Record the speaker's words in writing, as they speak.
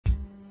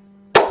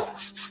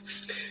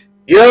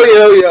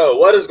Yo,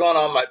 what is going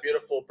on, my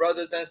beautiful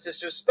brothers and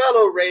sisters,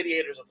 fellow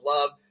radiators of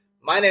love?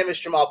 My name is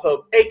Jamal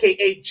Pope,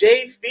 aka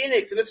J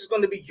Phoenix, and this is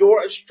going to be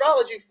your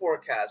astrology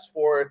forecast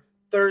for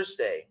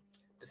Thursday,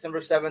 December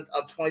 7th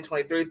of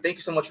 2023. Thank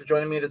you so much for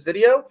joining me in this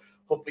video.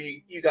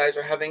 Hopefully you guys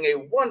are having a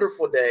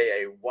wonderful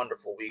day, a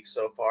wonderful week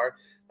so far.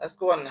 Let's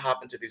go ahead and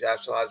hop into these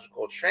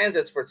astrological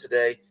transits for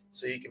today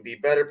so you can be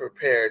better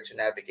prepared to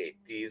navigate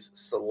these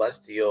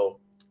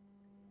celestial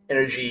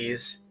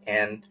energies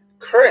and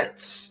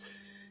currents.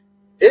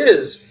 It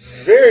is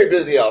very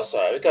busy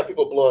outside. We got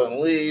people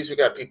blowing leaves. We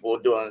got people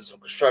doing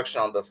some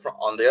construction on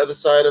the other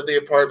side of the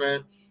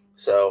apartment.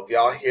 So if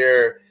y'all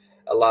hear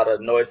a lot of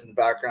noise in the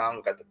background,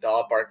 we got the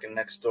dog barking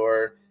next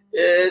door.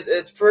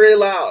 It's pretty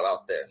loud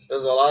out there.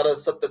 There's a lot of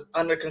stuff that's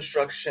under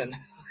construction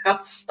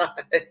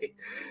outside.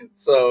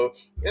 So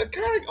it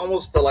kind of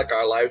almost feel like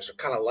our lives are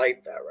kind of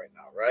like that right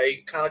now, right?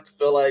 You kind of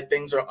feel like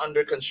things are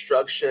under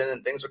construction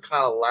and things are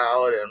kind of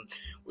loud, and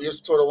we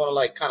just sort of want to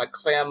like kind of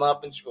clam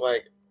up and just be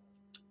like,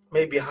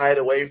 maybe hide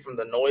away from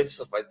the noise,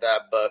 stuff like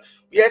that. But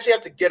we actually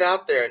have to get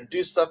out there and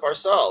do stuff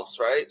ourselves,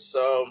 right?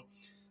 So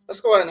let's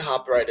go ahead and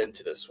hop right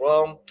into this.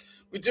 Well,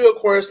 we do, of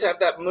course, have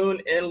that moon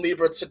in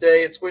Libra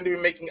today. It's going to be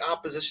making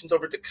oppositions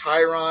over to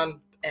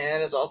Chiron,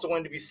 and it's also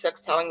going to be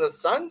sextiling the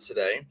sun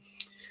today.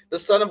 The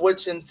sun of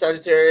which in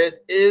Sagittarius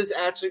is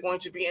actually going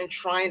to be in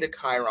trine to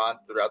Chiron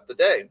throughout the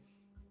day.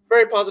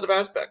 Very positive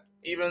aspect,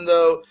 even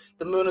though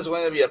the moon is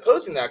going to be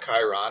opposing that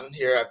Chiron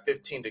here at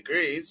 15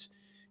 degrees.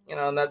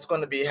 And that's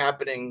going to be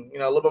happening, a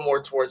little bit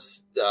more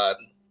towards the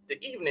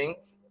evening,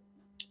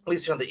 at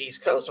least here on the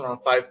East Coast, around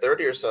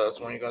 5:30 or so.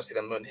 That's when you're going to see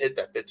the moon hit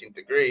that 15th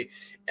degree.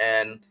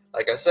 And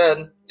like I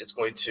said, it's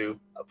going to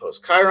oppose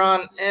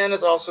Chiron, and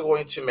it's also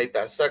going to make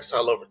that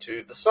sextile over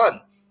to the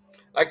sun.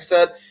 Like I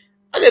said,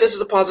 I think this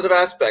is a positive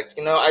aspect.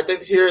 I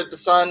think here the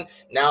sun,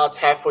 now it's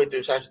halfway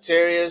through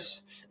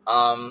Sagittarius,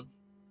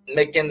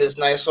 making this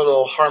nice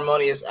little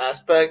harmonious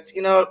aspect.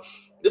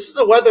 This is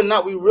whether or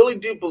not we really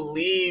do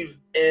believe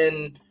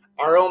in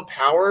our own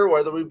power,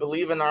 whether we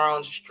believe in our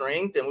own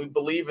strength and we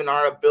believe in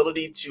our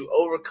ability to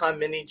overcome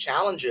many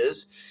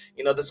challenges.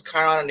 This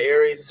Chiron in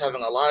Aries is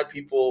having a lot of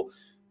people,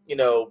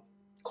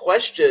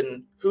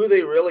 question who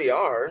they really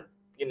are,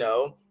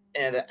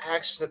 and the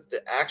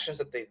actions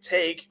that they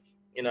take.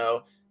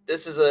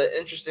 This is an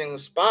interesting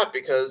spot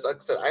because, like I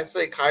said, I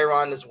say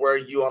Chiron is where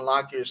you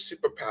unlock your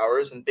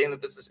superpowers, and being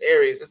that this is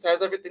Aries, this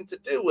has everything to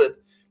do with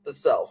the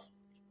self.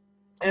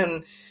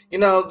 And,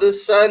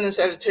 this sun in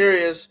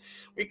Sagittarius,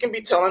 we can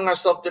be telling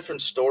ourselves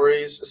different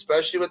stories,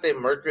 especially with a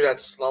Mercury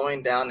that's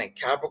slowing down in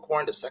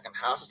Capricorn, the second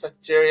house of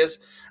Sagittarius,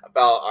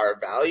 about our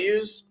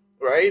values,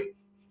 right?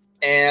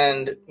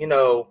 And,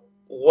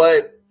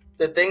 what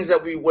the things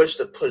that we wish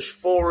to push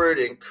forward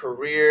in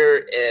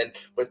career and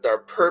with our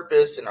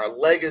purpose and our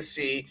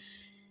legacy,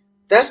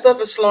 that stuff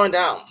is slowing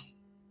down.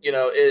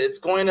 It's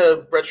going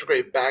to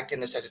retrograde back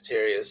into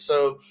Sagittarius.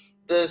 So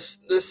this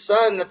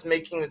sun that's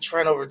making the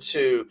trend over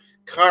to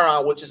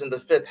Chiron, which is in the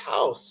 5th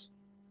house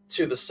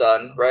to the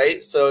sun,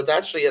 right? So it's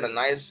actually in a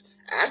nice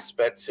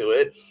aspect to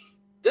it.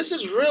 This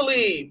is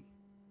really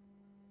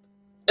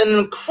an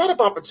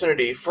incredible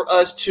opportunity for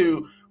us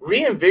to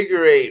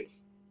reinvigorate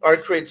our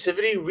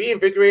creativity,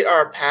 reinvigorate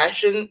our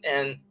passion,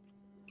 and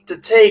to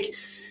take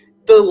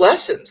the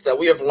lessons that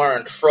we have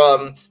learned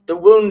from the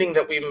wounding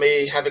that we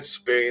may have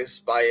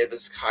experienced via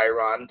this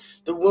Chiron,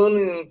 the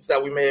woundings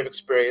that we may have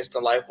experienced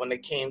in life when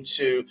it came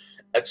to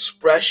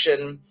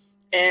expression,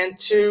 and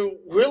to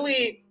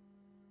really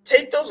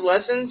take those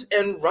lessons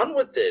and run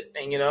with it.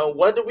 And,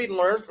 what do we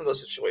learn from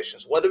those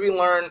situations? What do we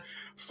learn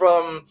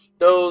from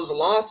those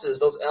losses,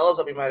 those L's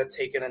that we might have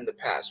taken in the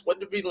past? What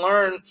did we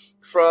learn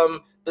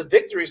from the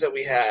victories that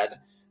we had?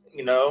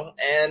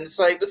 And it's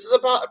like, this is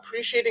about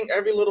appreciating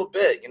every little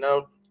bit.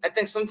 I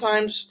think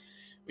sometimes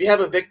we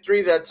have a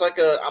victory that's like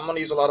I'm going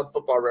to use a lot of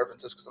football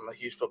references because I'm a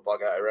huge football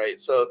guy, right?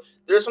 So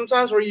there's some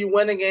times where you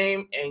win a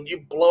game and you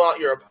blow out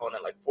your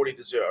opponent like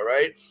 40-0,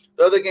 right?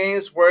 The other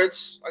games where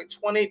it's like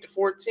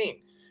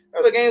 20-14.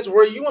 There are the games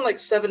where you win like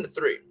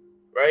 7-3,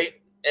 right?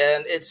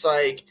 And it's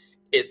like,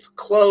 it's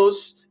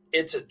close,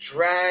 it's a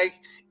drag,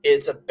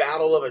 it's a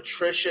battle of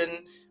attrition,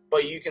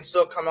 but you can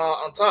still come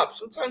out on top.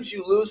 Sometimes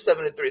you lose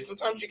 7-3.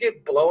 Sometimes you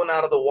get blown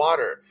out of the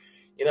water.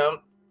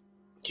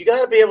 You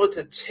got to be able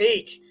to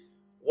take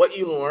what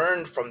you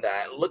learned from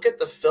that, look at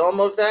the film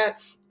of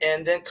that,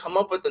 and then come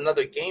up with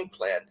another game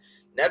plan.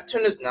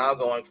 Neptune is now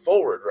going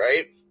forward,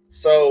 right?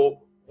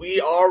 So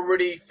we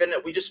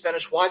just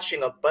finished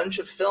watching a bunch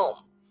of film,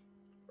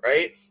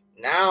 right?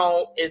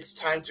 Now it's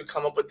time to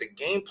come up with the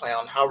game plan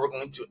on how we're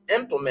going to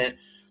implement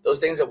those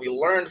things that we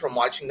learned from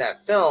watching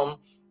that film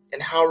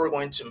and how we're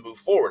going to move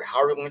forward,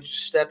 how we're going to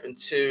step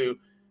into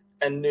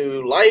a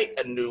new light,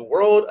 a new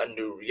world, a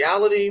new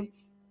reality.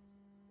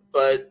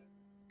 But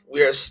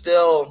we are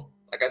still,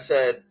 like I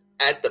said,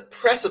 at the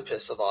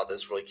precipice of all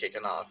this really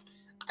kicking off.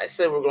 I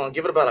said we're going to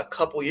give it about a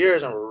couple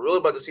years and we're really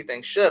about to see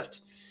things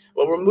shift.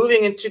 Well, we're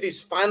moving into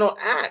these final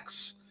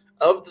acts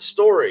of the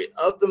story,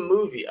 of the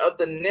movie, of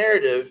the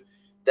narrative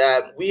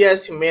that we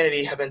as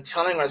humanity have been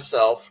telling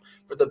ourselves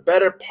for the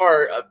better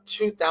part of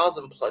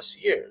 2,000 plus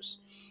years.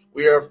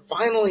 We are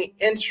finally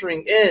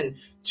entering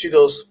into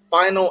those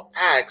final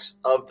acts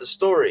of the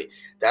story.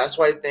 That's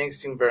why things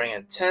seem very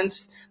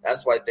intense.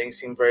 That's why things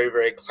seem very,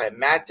 very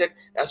climactic.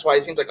 That's why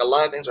it seems like a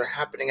lot of things are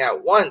happening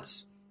at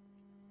once.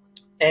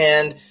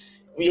 And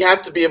we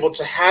have to be able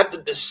to have the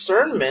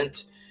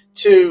discernment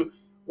to,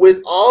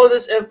 with all of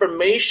this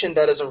information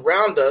that is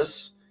around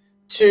us,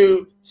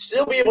 to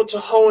still be able to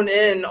hone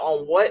in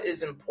on what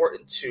is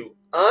important to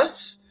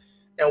us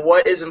and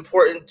what is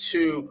important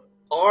to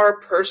our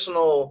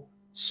personal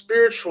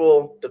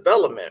spiritual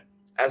development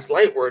as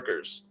light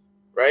workers,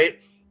 right?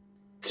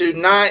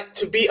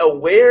 To be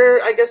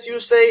aware, I guess you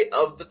would say,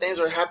 of the things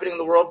that are happening in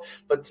the world,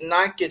 but to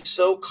not get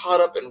so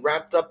caught up and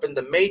wrapped up in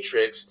the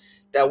matrix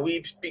that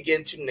we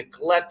begin to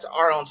neglect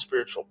our own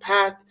spiritual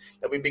path,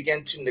 that we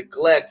begin to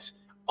neglect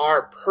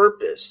our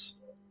purpose,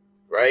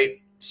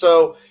 right?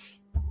 So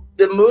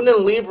the moon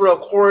in Libra,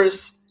 of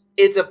course,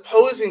 it's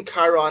opposing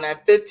Chiron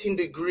at 15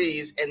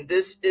 degrees, and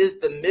this is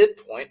the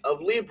midpoint of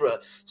Libra.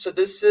 So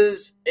this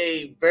is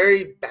a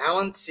very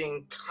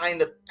balancing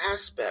kind of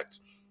aspect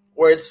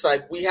where it's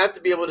like we have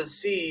to be able to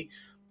see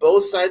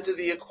both sides of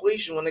the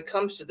equation when it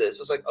comes to this.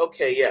 It's like,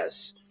 okay,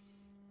 yes,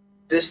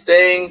 this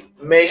thing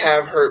may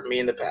have hurt me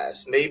in the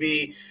past,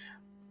 maybe,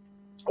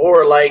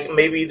 or like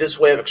maybe this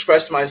way of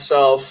expressing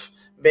myself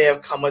may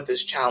have come with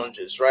its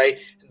challenges, right?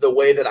 The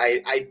way that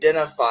I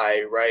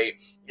identify, right?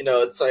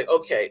 It's like,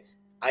 okay,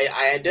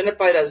 I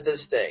identified as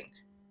this thing,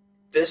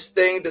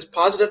 this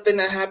positive thing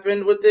that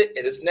happened with it,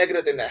 and this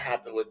negative thing that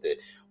happened with it.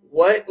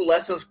 What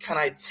lessons can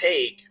I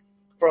take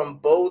from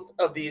both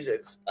of these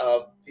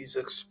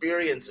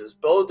experiences,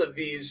 both of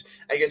these,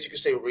 I guess you could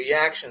say,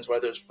 reactions,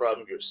 whether it's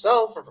from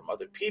yourself or from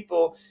other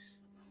people?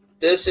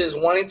 This is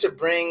wanting to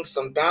bring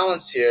some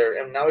balance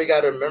here, and now we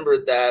got to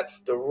remember that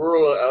the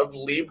ruler of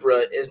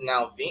Libra is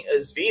now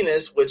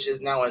Venus, which is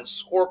now in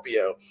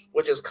Scorpio,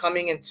 which is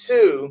coming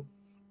into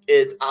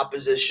its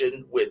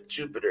opposition with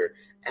Jupiter,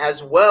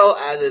 as well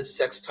as its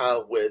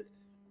sextile with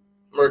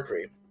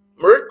Mercury.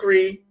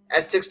 Mercury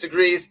at 6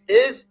 degrees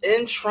is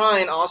in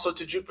trine also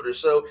to Jupiter.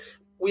 So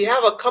we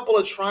have a couple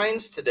of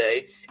trines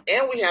today,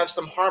 and we have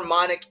some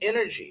harmonic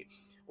energy.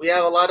 We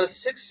have a lot of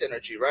 6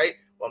 energy, right?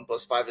 1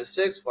 plus 5 is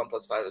 6, 1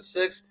 plus 5 is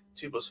 6,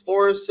 2 plus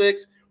 4 is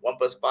 6, 1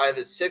 plus 5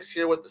 is 6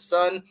 here with the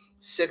sun,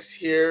 6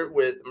 here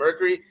with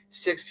Mercury,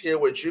 6 here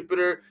with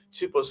Jupiter,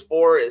 2 plus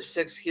 4 is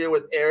 6 here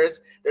with Eris.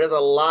 There's a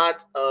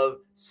lot of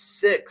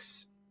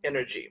 6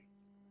 energy,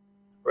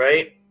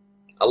 right?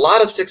 A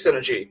lot of 6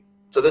 energy.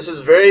 So this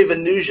is very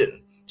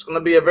Venusian. It's going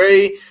to be a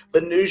very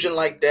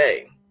Venusian-like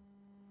day,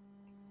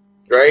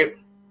 right?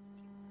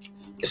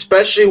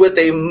 Especially with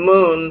a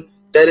moon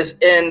that is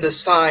in the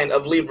sign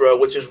of Libra,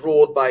 which is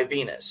ruled by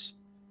Venus.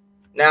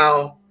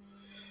 Now,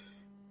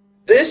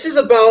 this is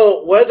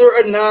about whether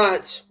or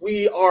not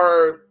we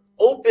are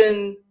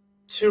open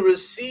to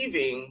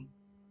receiving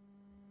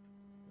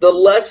the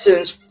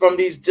lessons from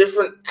these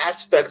different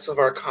aspects of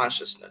our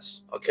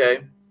consciousness,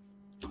 okay?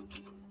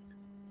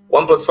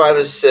 1 plus 5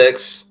 is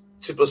 6,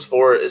 2 plus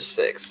 4 is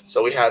 6.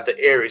 So we have the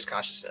Aries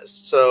consciousness.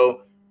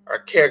 So our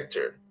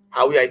character,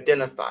 how we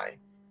identify,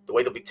 the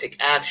way that we take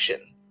action,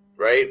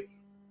 right?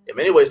 In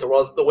many ways, the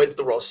way that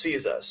the world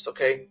sees us,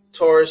 okay?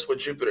 Taurus with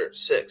Jupiter,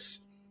 6,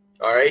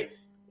 all right?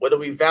 What do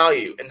we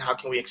value, and how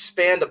can we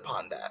expand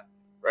upon that,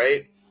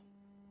 right?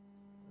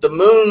 The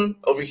moon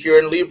over here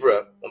in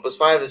Libra, 1 plus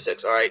 5 is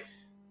 6, all right?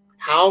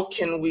 How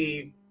can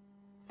we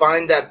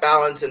find that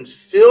balance and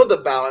feel the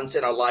balance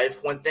in our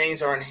life when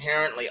things are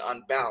inherently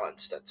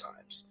unbalanced at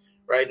times,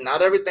 right?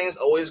 Not everything's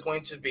always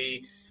going to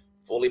be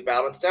fully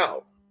balanced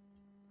out.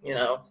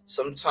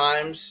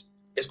 Sometimes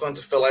it's going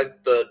to feel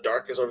like the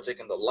dark is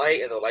overtaking the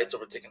light and the light's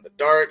overtaking the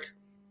dark.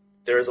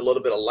 There is a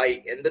little bit of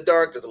light in the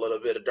dark. There's a little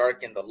bit of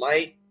dark in the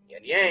light,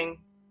 yin yang.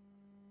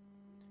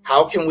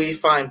 How can we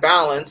find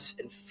balance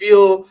and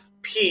feel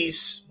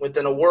peace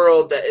within a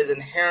world that is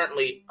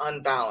inherently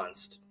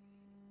unbalanced,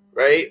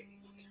 right?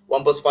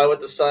 1 plus 5 with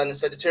the sun in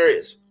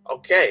Sagittarius.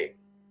 Okay,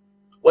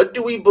 what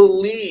do we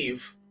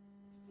believe?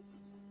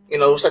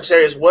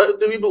 Sagittarius, what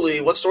do we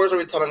believe? What stories are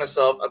we telling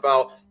ourselves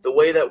about the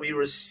way that we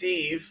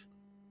receive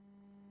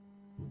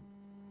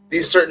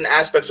these certain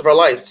aspects of our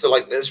lives? So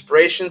like the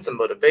inspirations, the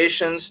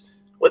motivations,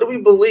 what do we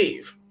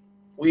believe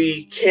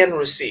we can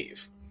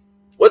receive?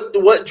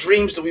 What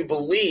dreams do we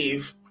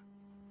believe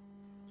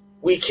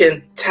we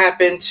can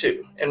tap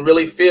into and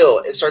really feel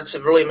and start to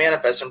really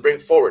manifest and bring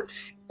forward?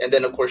 And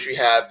then, of course, you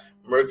have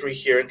Mercury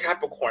here in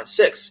Capricorn,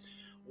 6.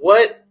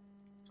 And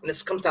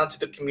this comes down to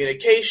the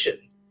communication.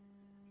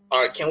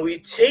 All right, can we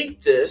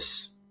take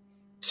this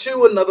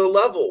to another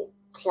level?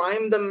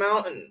 Climb the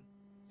mountain,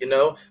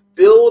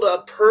 build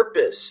a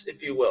purpose,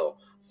 if you will.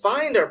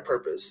 Find our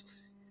purpose.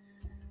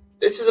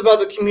 This is about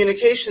the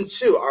communication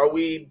too. Are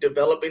we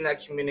developing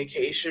that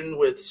communication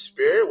with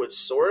spirit, with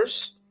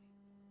source?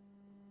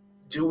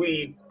 Do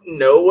we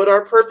know what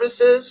our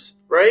purpose is,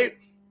 right?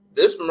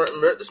 This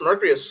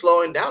Mercury is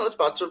slowing down. It's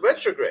about to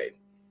retrograde.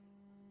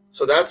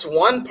 So that's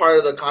one part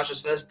of the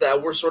consciousness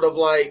that we're sort of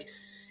like,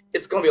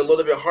 it's going to be a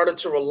little bit harder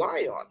to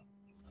rely on.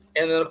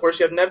 And then, of course,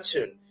 you have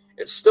Neptune.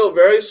 It's still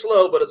very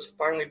slow, but it's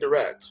finally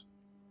direct.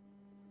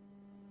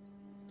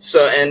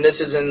 So, and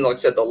this is in, like I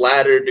said, the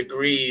latter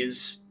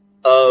degrees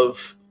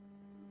of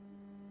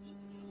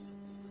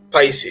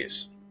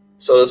Pisces.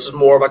 So this is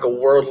more of like a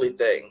worldly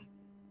thing.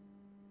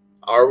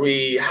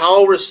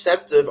 How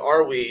receptive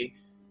are we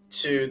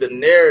to the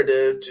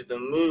narrative, to the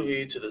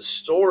movie, to the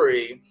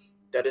story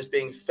that is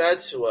being fed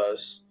to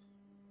us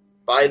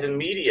by the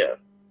media?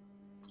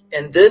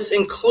 And this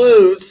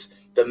includes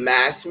the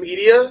mass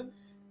media,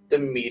 the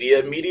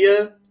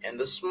media, and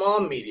the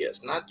small media.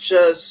 It's not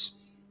just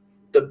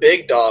the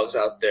big dogs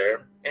out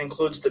there. It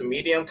includes the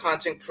medium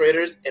content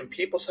creators and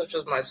people such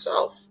as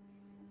myself,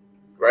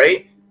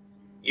 right?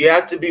 You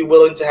have to be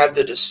willing to have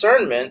the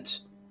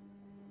discernment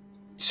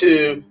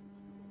to,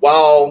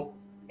 while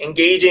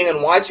engaging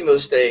and watching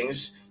those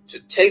things, to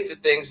take the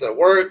things that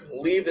work,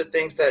 leave the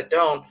things that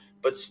don't,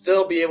 but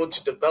still be able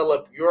to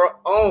develop your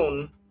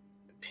own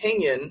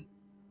opinion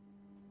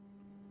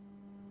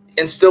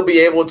and still be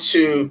able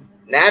to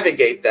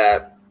navigate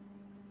that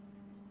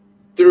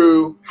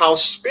through how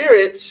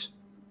spirit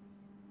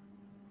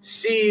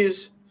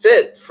sees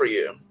fit for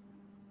you,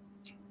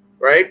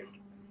 right?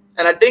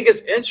 And I think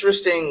it's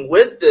interesting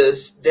with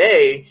this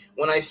day,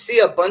 when I see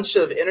a bunch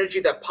of energy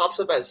that pops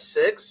up at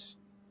 6,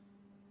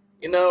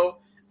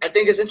 I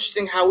think it's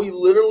interesting how we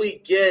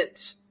literally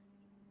get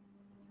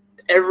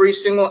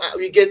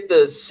we get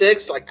the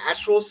 6, like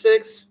actual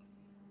 6.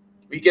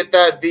 We get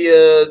that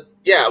via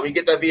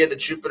the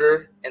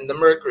Jupiter and the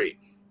Mercury.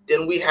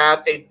 Then we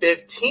have a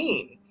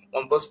 15.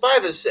 1 plus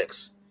 5 is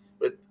 6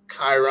 with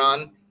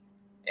Chiron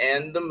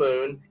and the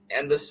moon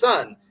and the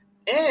sun.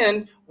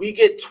 And we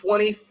get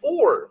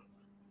 24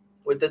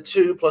 with the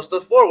 2 plus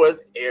the 4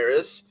 with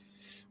Eris,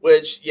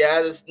 which,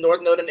 this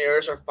North Node and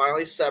Eris are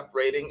finally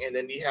separating. And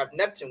then you have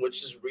Neptune,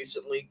 which has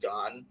recently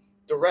gone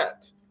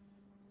direct.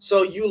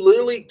 So you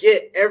literally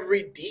get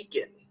every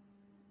decan,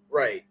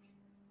 right?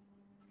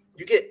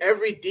 You get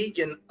every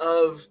decan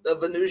of the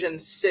Venusian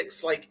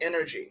 6-like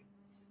energy,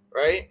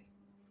 right?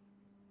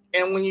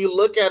 And when you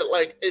look at it,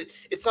 like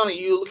it's something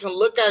you can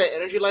look at an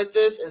energy like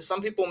this, and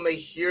some people may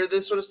hear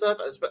this sort of stuff,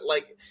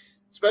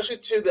 especially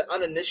to the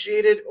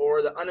uninitiated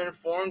or the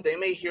uninformed, they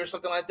may hear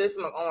something like this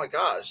and like, oh my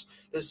gosh,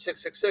 there's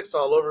 666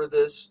 all over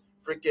this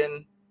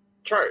freaking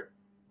chart.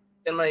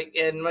 And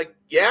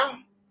yeah,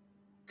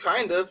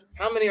 kind of.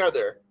 How many are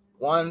there?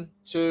 1,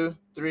 2,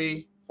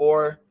 3,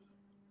 4,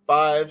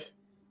 5,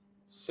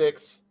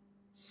 6,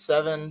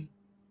 7.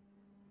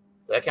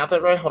 Did I count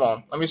that right? Hold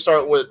on. Let me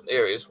start with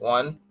Aries.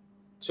 1,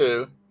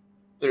 2,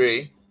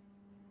 3,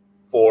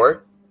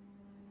 4,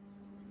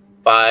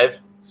 5,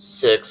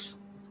 6,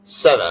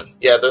 7.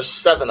 Yeah, there's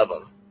 7 of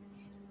them.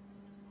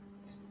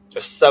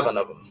 There's 7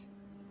 of them.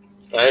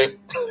 Right?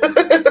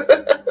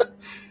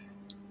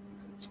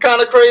 It's kind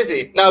of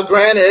crazy. Now,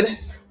 granted,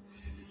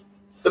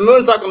 the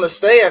moon's not going to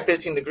stay at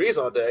 15 degrees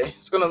all day.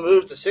 It's going to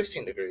move to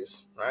 16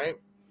 degrees, right?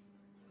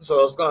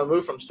 So it's going to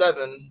move from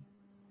 7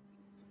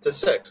 to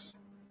 6,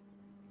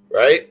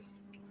 right?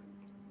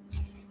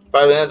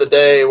 By the end of the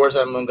day, where's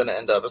that moon going to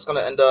end up? It's going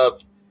to end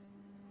up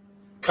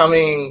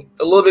coming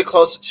a little bit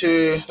closer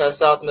to that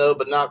south node,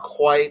 but not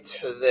quite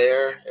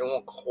there. It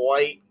won't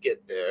quite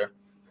get there.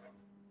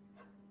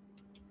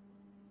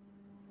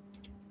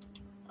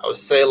 I would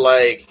say,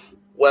 like,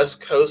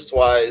 west coast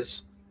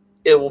wise,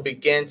 it will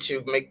begin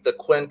to make the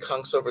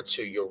quincunx over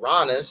to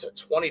Uranus at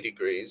 20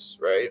 degrees,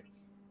 right?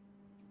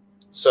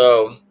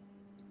 So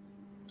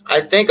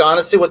I think,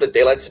 honestly, with the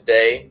daylight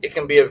today, it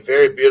can be a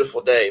very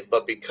beautiful day.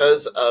 But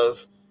because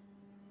of,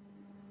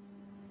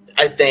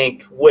 I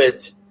think,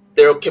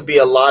 there could be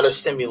a lot of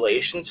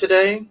stimulation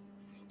today.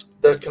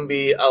 There can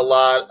be a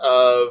lot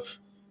of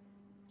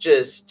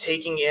just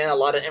taking in a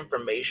lot of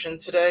information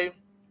today.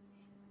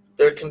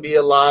 There can be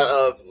a lot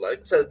of, like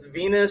I said,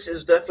 Venus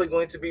is definitely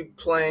going to be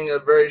playing a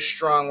very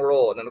strong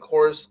role. And of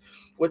course,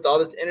 with all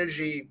this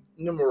energy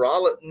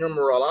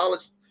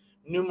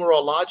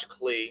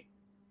numerologically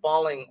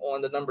falling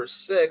on the number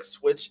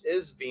 6, which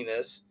is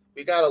Venus,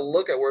 we got to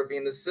look at where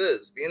Venus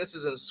is. Venus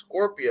is in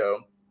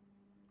Scorpio,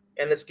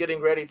 and it's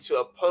getting ready to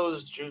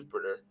oppose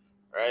Jupiter,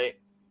 right?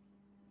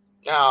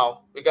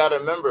 Now, we got to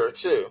remember,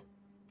 too,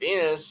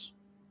 Venus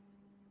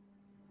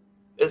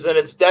is in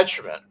its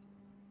detriment.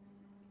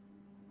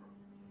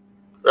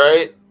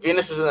 Right?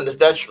 Venus is in its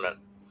detriment.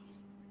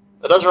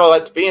 It doesn't really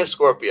like to be in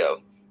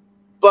Scorpio.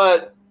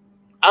 But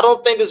I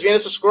don't think this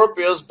Venus in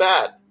Scorpio is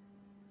bad,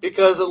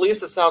 because at least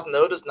the south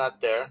node is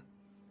not there.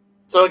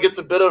 So it gets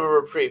a bit of a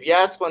reprieve.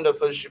 Yeah, it's going to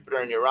push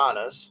Jupiter and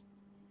Uranus.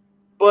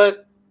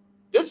 But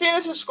this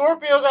Venus in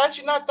Scorpio is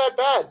actually not that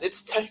bad.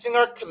 It's testing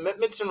our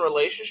commitments in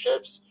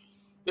relationships.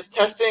 It's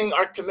testing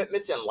our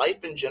commitments in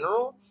life in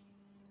general.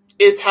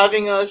 It's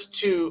having us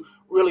to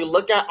really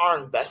look at our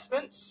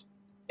investments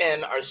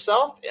and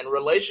ourselves and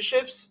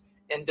relationships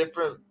and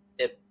different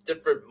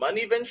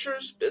money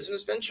ventures,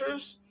 business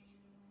ventures.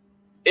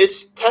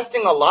 it's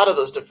testing a lot of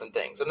those different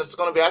things. And it's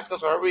going to be asking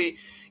us, are we,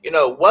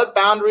 what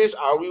boundaries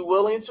are we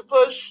willing to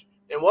push?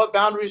 And what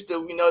boundaries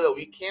do we know that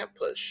we can't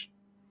push?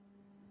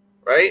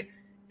 Right?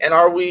 And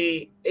are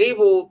we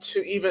able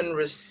to even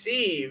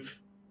receive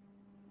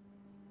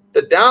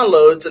the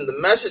downloads and the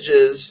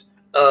messages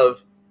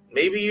of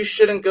maybe you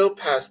shouldn't go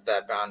past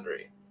that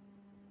boundary?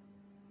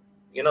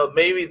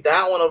 Maybe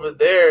that one over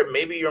there,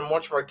 maybe you're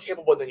much more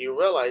capable than you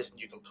realize, and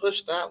you can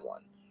push that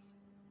one.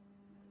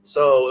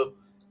 So,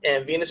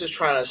 and Venus is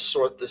trying to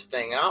sort this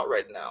thing out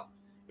right now.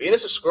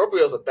 Venus in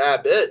Scorpio is a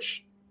bad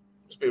bitch.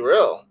 Let's be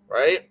real,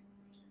 right?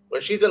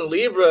 When she's in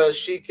Libra,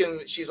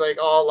 she's like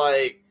all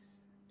like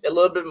a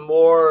little bit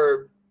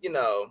more,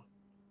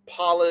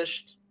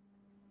 polished,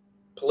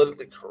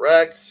 politically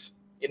correct,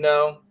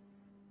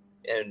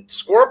 And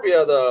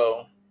Scorpio,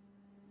 though,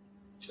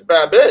 she's a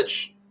bad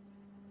bitch.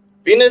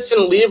 Venus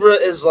in Libra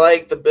is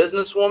like the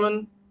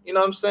businesswoman, you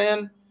know what I'm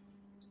saying?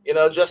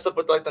 Dressed up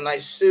with like the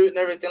nice suit and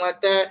everything like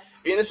that.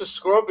 Venus in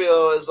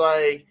Scorpio is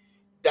like,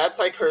 that's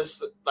like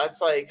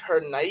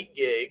her night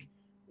gig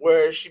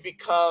where she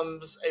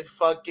becomes a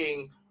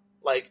fucking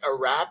like a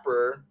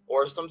rapper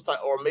or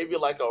or maybe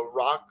like a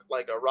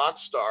rock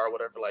star or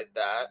whatever like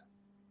that.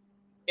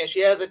 And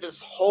she has like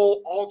this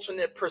whole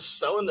alternate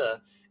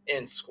persona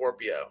in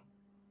Scorpio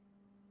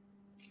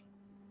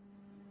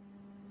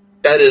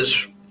that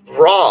is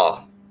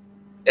raw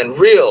and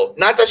real.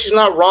 Not that she's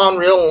not raw and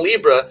real in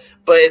Libra,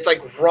 but it's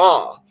like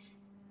raw.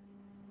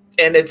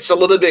 And it's a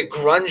little bit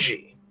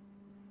grungy.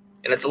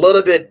 And it's a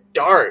little bit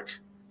dark.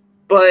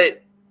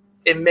 But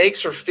it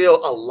makes her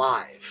feel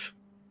alive.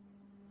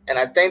 And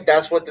I think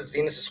that's what this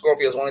Venus in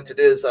Scorpio is wanting to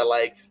do, is that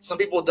like some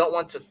people don't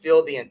want to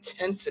feel the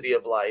intensity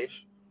of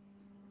life.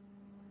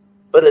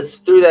 But it's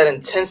through that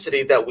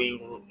intensity that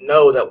we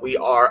know that we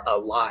are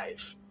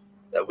alive,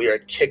 that we are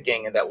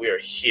kicking, and that we are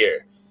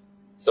here.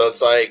 So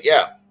it's like,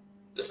 yeah,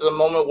 this is a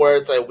moment where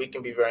it's like we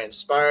can be very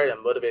inspired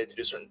and motivated to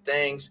do certain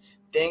things.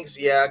 Things,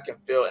 can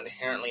feel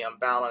inherently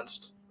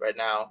unbalanced right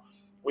now.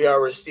 We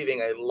are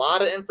receiving a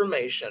lot of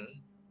information,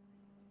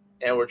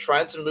 and we're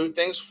trying to move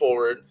things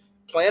forward.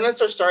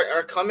 Planets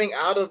are coming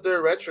out of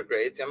their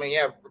retrogrades. I mean,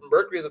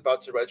 Mercury is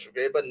about to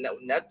retrograde, but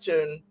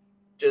Neptune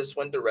just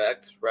went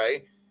direct,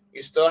 right?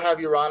 You still have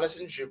Uranus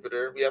and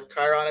Jupiter. We have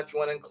Chiron, if you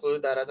want to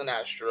include that as an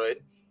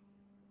asteroid.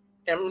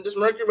 And this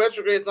Mercury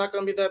retrograde is not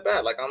going to be that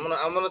bad. Like I'm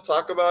gonna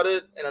talk about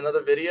it in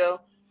another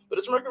video, but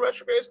this Mercury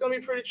retrograde is going to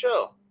be pretty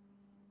chill.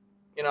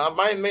 I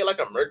might make like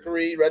a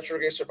Mercury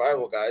retrograde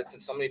survival guide,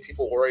 since so many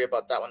people worry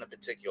about that one in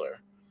particular.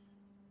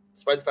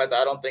 Despite the fact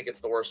that I don't think it's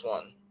the worst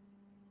one.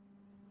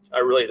 I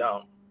really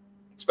don't.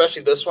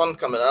 Especially this one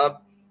coming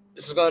up.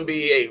 This is going to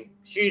be a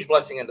huge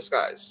blessing in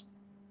disguise.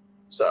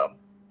 So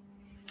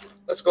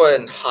let's go ahead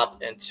and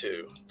hop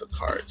into the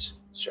cards,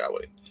 shall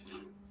we?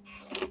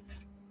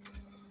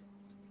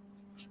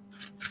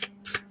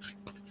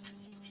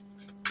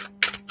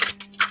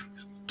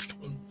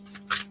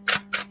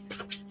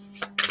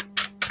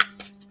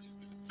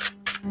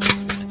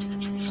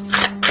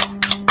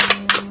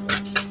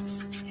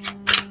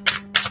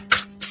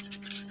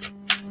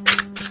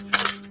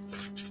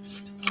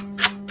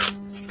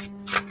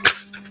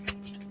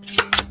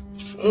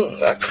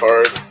 That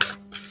card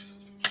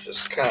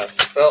just kind of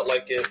felt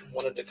like it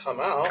wanted to come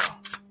out.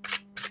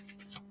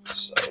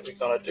 So we're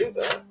going to do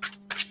that.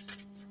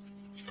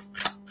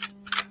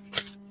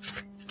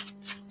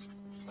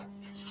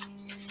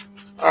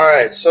 All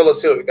right, so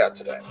let's see what we got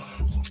today.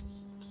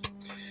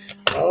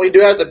 Well, we do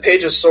have the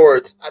Page of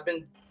Swords.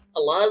 A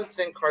lot of the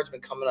same cards have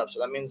been coming up, so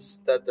that means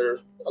that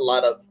there's a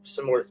lot of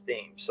similar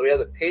themes. So we have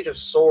the Page of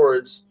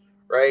Swords,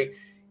 right?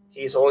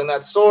 He's holding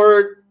that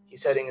sword.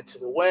 He's heading into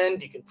the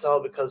wind. You can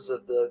tell because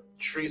of the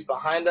trees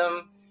behind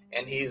him.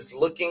 And he's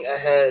looking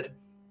ahead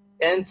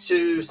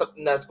into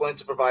something that's going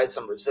to provide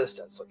some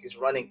resistance. Like he's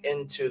running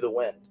into the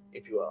wind,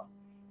 if you will.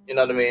 You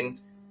know what I mean?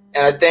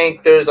 And I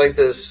think there's like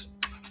this,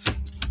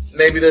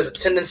 maybe there's a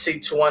tendency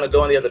to want to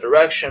go in the other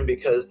direction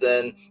because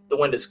then the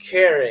wind is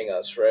carrying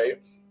us,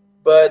 right?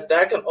 But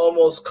that can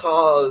almost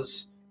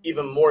cause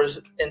even more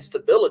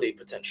instability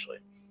potentially.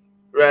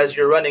 Whereas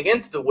you're running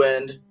into the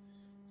wind,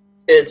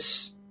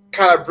 it's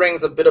kind of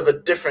brings a bit of a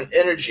different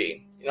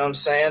energy. You know what I'm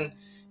saying?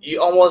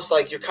 You almost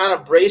like you're kind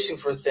of bracing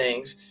for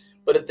things,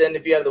 but then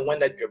if you have the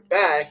wind at your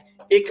back,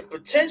 it could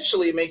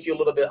potentially make you a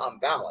little bit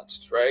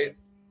unbalanced, right?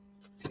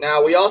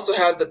 Now, we also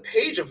have the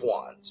Page of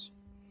Wands.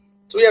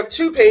 So we have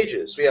two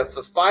pages. We have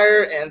the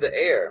fire and the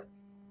air,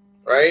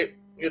 right?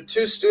 You have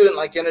two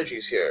student-like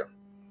energies here.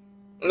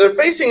 And they're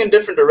facing in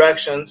different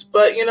directions,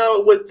 but,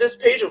 with this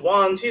Page of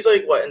Wands, he's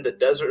like, in the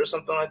desert or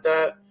something like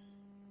that?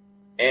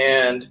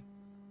 And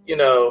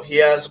he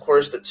has, of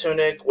course, the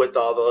tunic with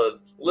all the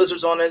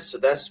lizards on it, so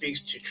that speaks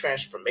to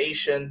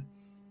transformation.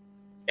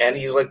 And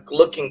he's like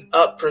looking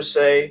up, per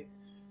se.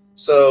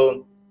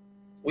 So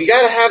we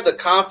got to have the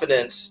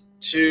confidence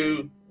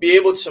to be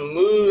able to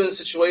move in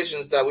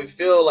situations that we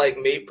feel like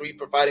may be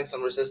providing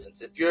some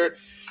resistance. If you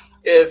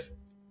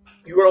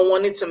are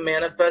wanting to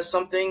manifest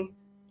something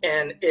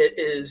and it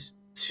is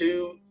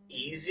too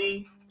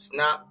easy, it's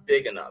not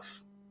big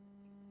enough.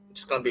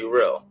 Just going to be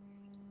real.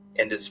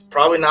 And it's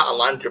probably not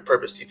aligned with your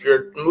purpose. If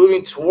you're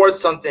moving towards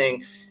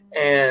something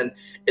and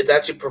it's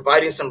actually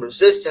providing some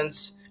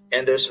resistance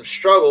and there's some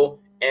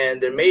struggle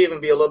and there may even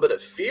be a little bit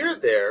of fear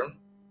there,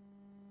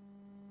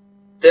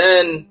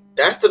 then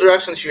that's the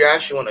direction that you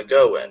actually want to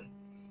go in.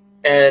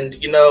 And,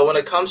 when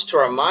it comes to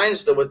our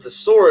minds, though, with the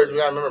sword, we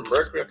got to remember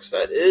Mercury, like I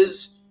said,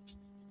 is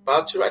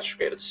about to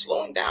retrograde. It's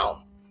slowing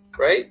down,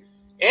 right?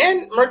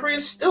 And Mercury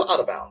is still out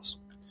of bounds.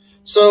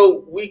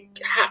 So we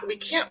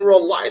can't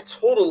rely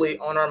totally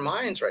on our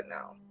minds right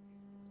now.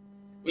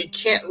 We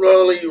can't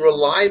really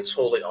rely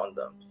totally on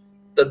them.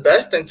 The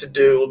best thing to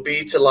do will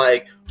be to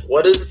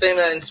what is the thing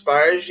that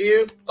inspires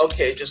you?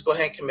 Okay, just go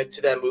ahead and commit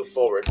to that, move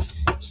forward.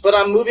 But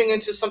I'm moving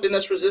into something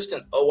that's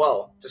resistant. Oh,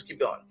 well, just keep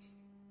going.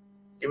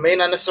 You may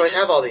not necessarily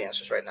have all the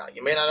answers right now.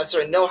 You may not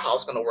necessarily know how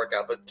it's going to work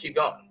out, but keep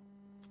going.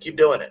 Keep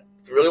doing it.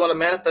 If you really want to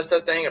manifest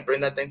that thing and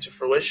bring that thing to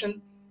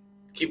fruition,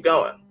 keep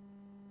going.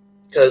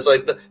 Because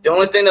the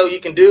only thing that you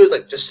can do is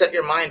just set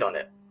your mind on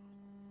it.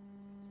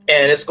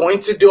 And it's going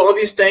to do all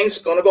these things.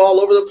 It's going to go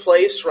all over the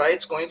place, right?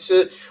 It's going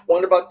to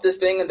wonder about this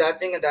thing and that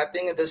thing and that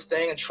thing and this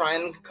thing and try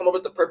and come up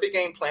with the perfect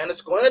game plan.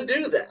 It's going to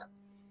do that.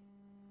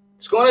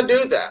 It's going to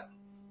do that.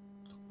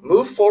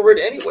 Move forward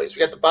anyways. We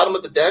got the bottom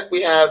of the deck.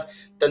 We have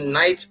the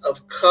Knight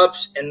of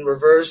Cups in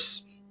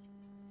reverse.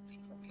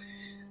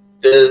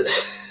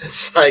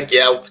 It's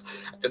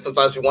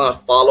sometimes we want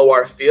to follow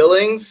our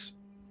feelings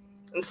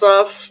and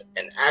stuff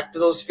and act to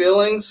those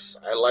feelings.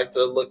 I like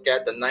to look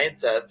at the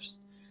Knights as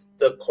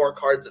the core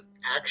cards of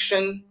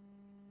action.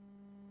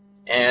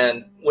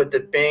 And with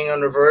it being in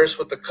reverse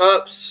with the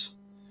Cups,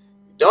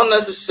 you don't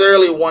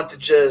necessarily want to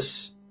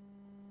just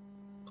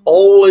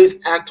always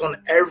act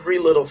on every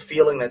little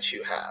feeling that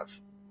you have.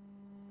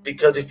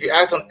 Because if you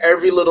act on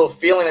every little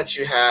feeling that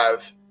you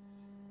have,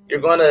 you're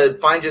going to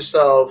find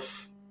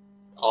yourself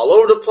all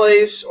over the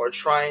place, or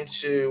trying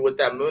to, with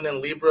that moon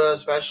in Libra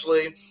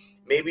especially,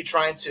 maybe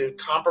trying to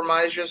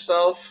compromise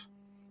yourself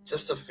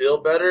just to feel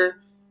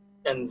better.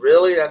 And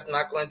really, that's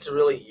not going to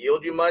really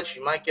yield you much.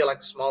 You might get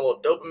a small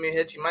little dopamine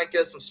hit. You might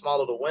get some small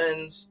little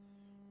wins,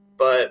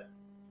 but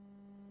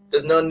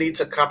there's no need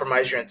to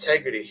compromise your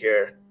integrity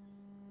here.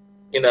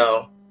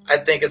 I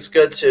think it's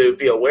good to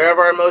be aware of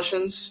our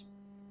emotions,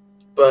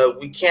 but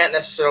we can't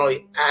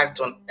necessarily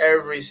act on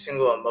every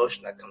single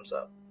emotion that comes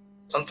up.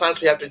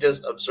 Sometimes we have to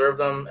just observe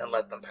them and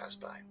let them pass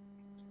by.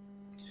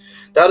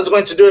 That is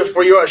going to do it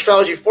for your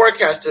astrology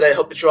forecast today. I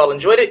hope that you all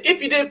enjoyed it.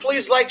 If you did,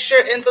 please like,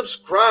 share, and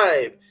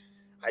subscribe.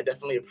 I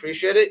definitely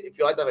appreciate it. If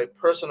you'd like to have a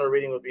personal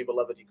reading with me,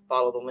 beloved, you can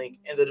follow the link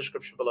in the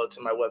description below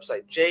to my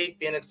website,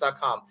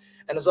 jphoenix.com.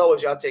 And as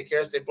always, y'all take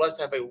care, stay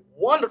blessed, have a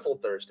wonderful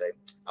Thursday.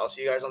 I'll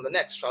see you guys on the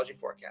next astrology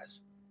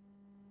forecast.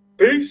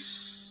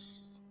 Peace.